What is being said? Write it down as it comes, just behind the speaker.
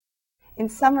In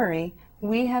summary,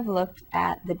 we have looked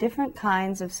at the different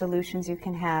kinds of solutions you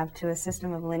can have to a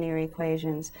system of linear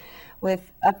equations. We've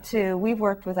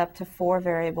worked with up to 4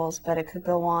 variables, but it could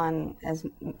go on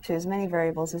to as many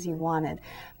variables as you wanted.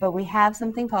 But we have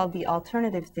something called the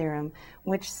alternative theorem,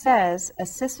 which says a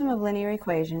system of linear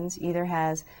equations either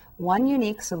has one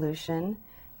unique solution,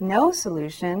 no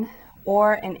solution,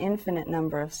 or an infinite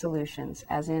number of solutions,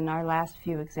 as in our last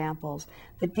few examples.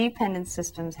 The dependent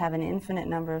systems have an infinite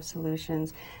number of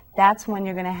solutions. That's when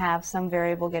you're going to have some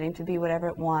variable getting to be whatever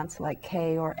it wants, like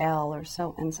k or l or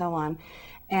so and so on.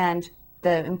 And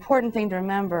the important thing to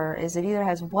remember is it either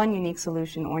has one unique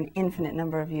solution or an infinite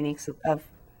number of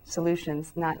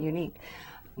solutions, not unique.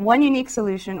 One unique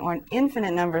solution or an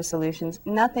infinite number of solutions,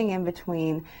 nothing in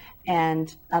between,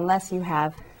 and unless you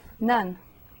have none.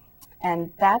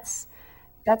 And that's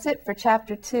it for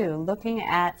Chapter 2, looking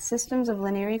at systems of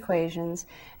linear equations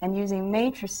and using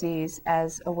matrices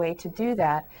as a way to do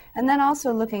that, and then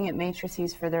also looking at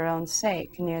matrices for their own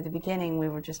sake. Near the beginning, we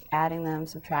were just adding them,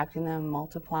 subtracting them,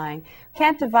 multiplying.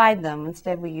 Can't divide them.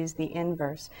 Instead, we use the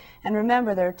inverse. And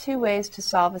remember, there are 2 ways to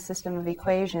solve a system of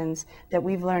equations that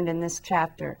we've learned in this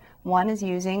chapter. One is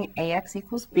using ax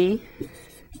equals b,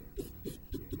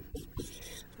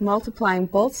 multiplying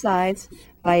both sides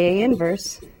by A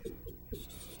inverse.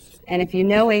 And if you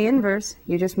know A inverse,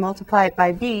 you just multiply it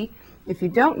by B. If you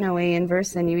don't know A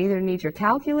inverse, then you either need your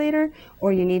calculator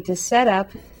or you need to set up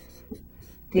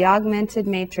the augmented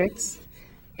matrix,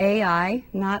 AI,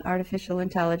 not artificial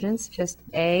intelligence, just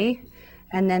A,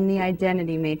 and then the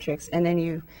identity matrix. And then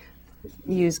you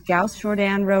use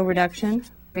Gauss-Jordan row reduction,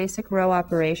 basic row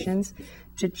operations,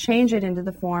 to change it into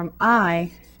the form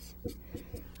I,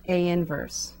 A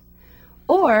inverse.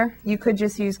 Or you could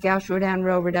just use Gauss-Jordan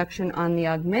row reduction on the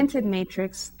augmented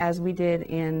matrix, as we did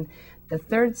in the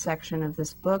 3rd section of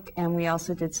this book, and we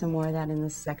also did some more of that in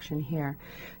this section here.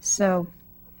 So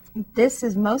this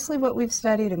is mostly what we've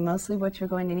studied and mostly what you're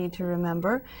going to need to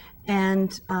remember.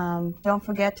 And don't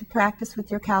forget to practice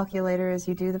with your calculator as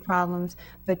you do the problems,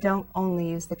 but don't only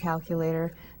use the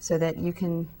calculator, so that you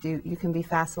can be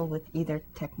facile with either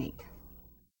technique.